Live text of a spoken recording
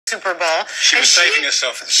Super Bowl. She was saving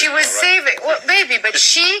herself for the Super Bowl, right? She was saving, well, maybe, but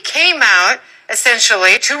she came out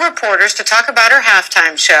essentially to reporters to talk about her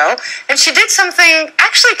halftime show, and she did something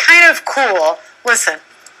actually kind of cool. Listen.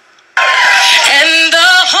 And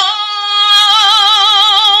the home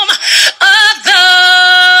of the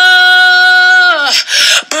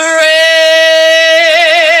brave,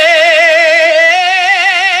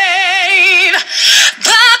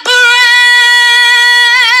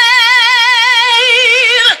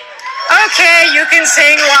 Okay, you can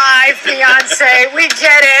sing live, Beyonce. We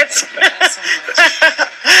get it.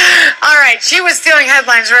 All right, she was stealing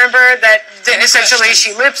headlines. Remember that essentially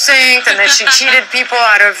she lip-synced and that she cheated people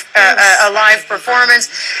out of a live performance.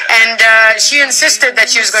 And she insisted that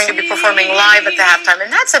she was going to be performing live at the halftime.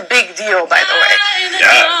 And that's a big deal, by the way.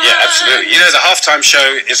 Yeah, absolutely. You know, the halftime show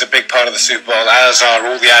is a big part of the Super Bowl, as are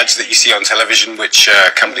all the ads that you see on television, which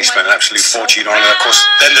companies spend an absolute fortune on. And, of course,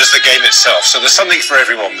 then there's the game itself. So there's something for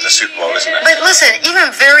everyone with the Super Bowl, isn't there? But listen, even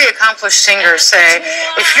very accomplished singers say,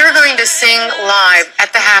 if you're going to sing live at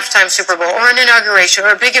the halftime Super Bowl or an inauguration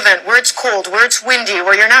or a big event where it's cold, where it's windy,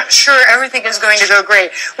 where you're not sure everything is going to go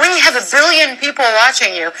great, when you have 1 billion people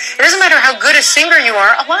watching you, it doesn't matter how good a singer you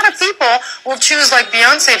are, a lot of people will choose, like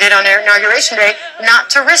Beyonce did on Inauguration Day, not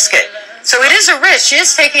to risk it. So it is a risk. She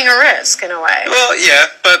is taking a risk in a way. Well, yeah,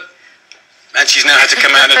 but... And she's now had to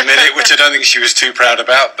come out and admit it, which I don't think she was too proud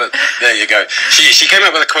about, but there you go. She came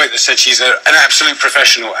up with a quote that said she's an absolute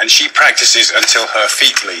professional and she practices until her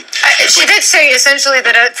feet bleed. She did say, essentially,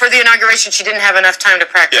 that for the inauguration she didn't have enough time to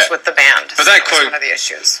practice with the band. But that quote was one of the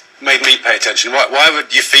issues. Made me pay attention. Why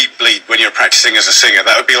would your feet bleed when you're practicing as a singer?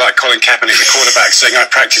 That would be like Colin Kaepernick, the quarterback, saying, I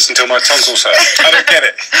practiced until my tonsils hurt. I don't get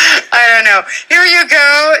it. I don't know. Here you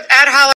go, at Hollywood.